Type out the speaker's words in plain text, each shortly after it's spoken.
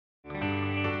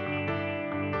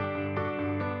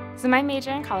So my major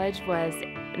in college was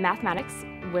mathematics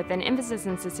with an emphasis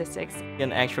in statistics. In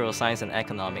actuarial science and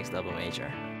economics double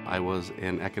major. I was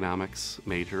in economics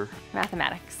major.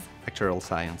 Mathematics. Actuarial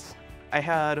science. I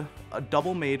had a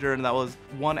double major, and that was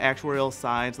one actuarial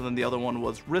science, and then the other one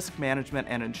was risk management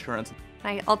and insurance.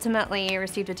 I ultimately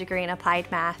received a degree in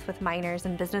applied math with minors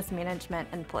in business management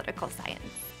and political science.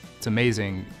 It's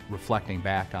amazing reflecting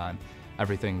back on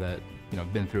everything that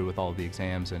I've been through with all of the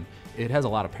exams, and it has a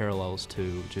lot of parallels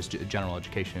to just general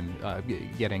education,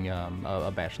 getting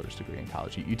a bachelor's degree in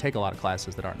college. You take a lot of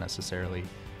classes that aren't necessarily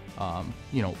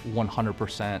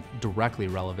 100% directly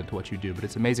relevant to what you do, but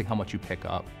it's amazing how much you pick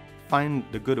up. Find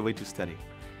the good way to study.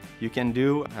 You can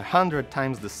do 100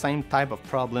 times the same type of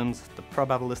problems, the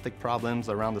probabilistic problems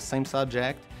around the same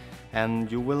subject,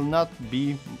 and you will not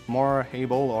be more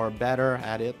able or better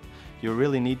at it. You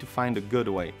really need to find a good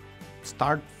way.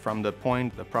 Start from the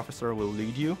point the professor will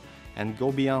lead you and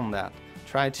go beyond that.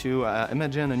 Try to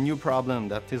imagine a new problem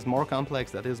that is more complex,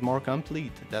 that is more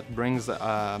complete, that brings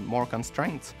more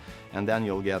constraints, and then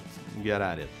you'll get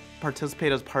at it.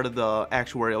 Participate as part of the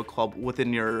actuarial club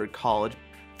within your college.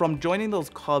 From joining those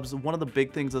clubs, one of the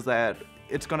big things is that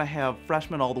it's going to have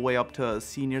freshmen all the way up to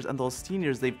seniors, and those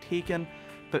seniors, they've taken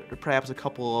perhaps a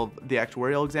couple of the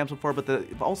actuarial exams before, but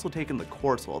they've also taken the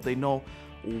course well. They know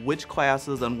which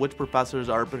classes and which professors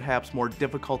are perhaps more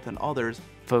difficult than others.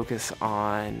 Focus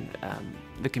on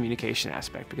the communication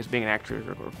aspect, because being an actuary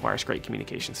requires great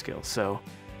communication skills. So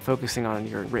focusing on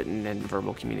your written and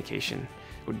verbal communication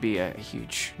would be a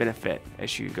huge benefit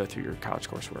as you go through your college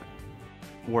coursework.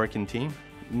 Work in team.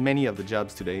 Many of the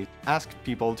jobs today ask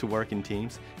people to work in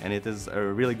teams, and it is a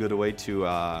really good way to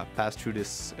pass through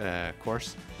this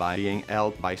course by being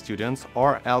helped by students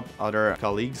or help other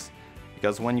colleagues,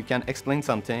 because when you can explain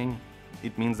something,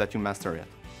 it means that you master it,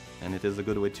 and it is a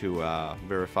good way to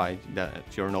verify that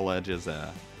your knowledge is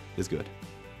good.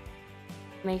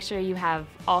 Make sure you have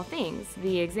all things,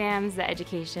 the exams, the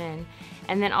education,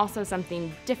 and then also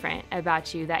something different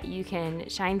about you that you can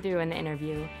shine through in the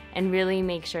interview and really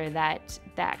make sure that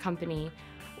that company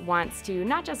wants to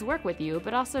not just work with you,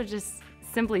 but also just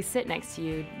simply sit next to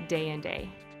you day in day.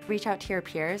 Reach out to your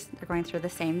peers. They're going through the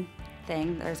same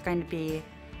thing. There's going to be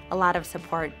a lot of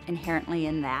support inherently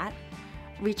in that.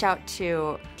 Reach out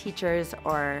to teachers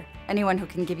or anyone who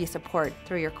can give you support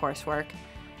through your coursework.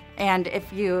 And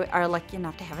if you are lucky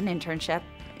enough to have an internship,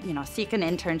 seek an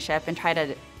internship and try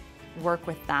to work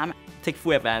with them. Take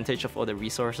full advantage of all the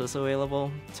resources available.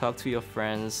 Talk to your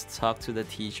friends, talk to the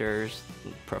teachers,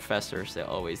 professors, they're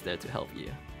always there to help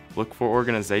you. Look for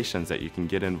organizations that you can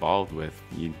get involved with.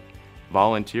 You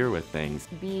volunteer with things.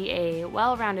 Be a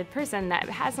well-rounded person that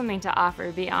has something to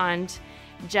offer beyond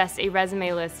just a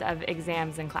resume list of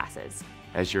exams and classes.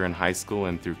 As you're in high school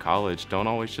and through college, don't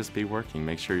always just be working.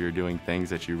 Make sure you're doing things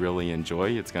that you really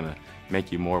enjoy. It's going to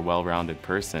make you a more well-rounded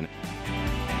person.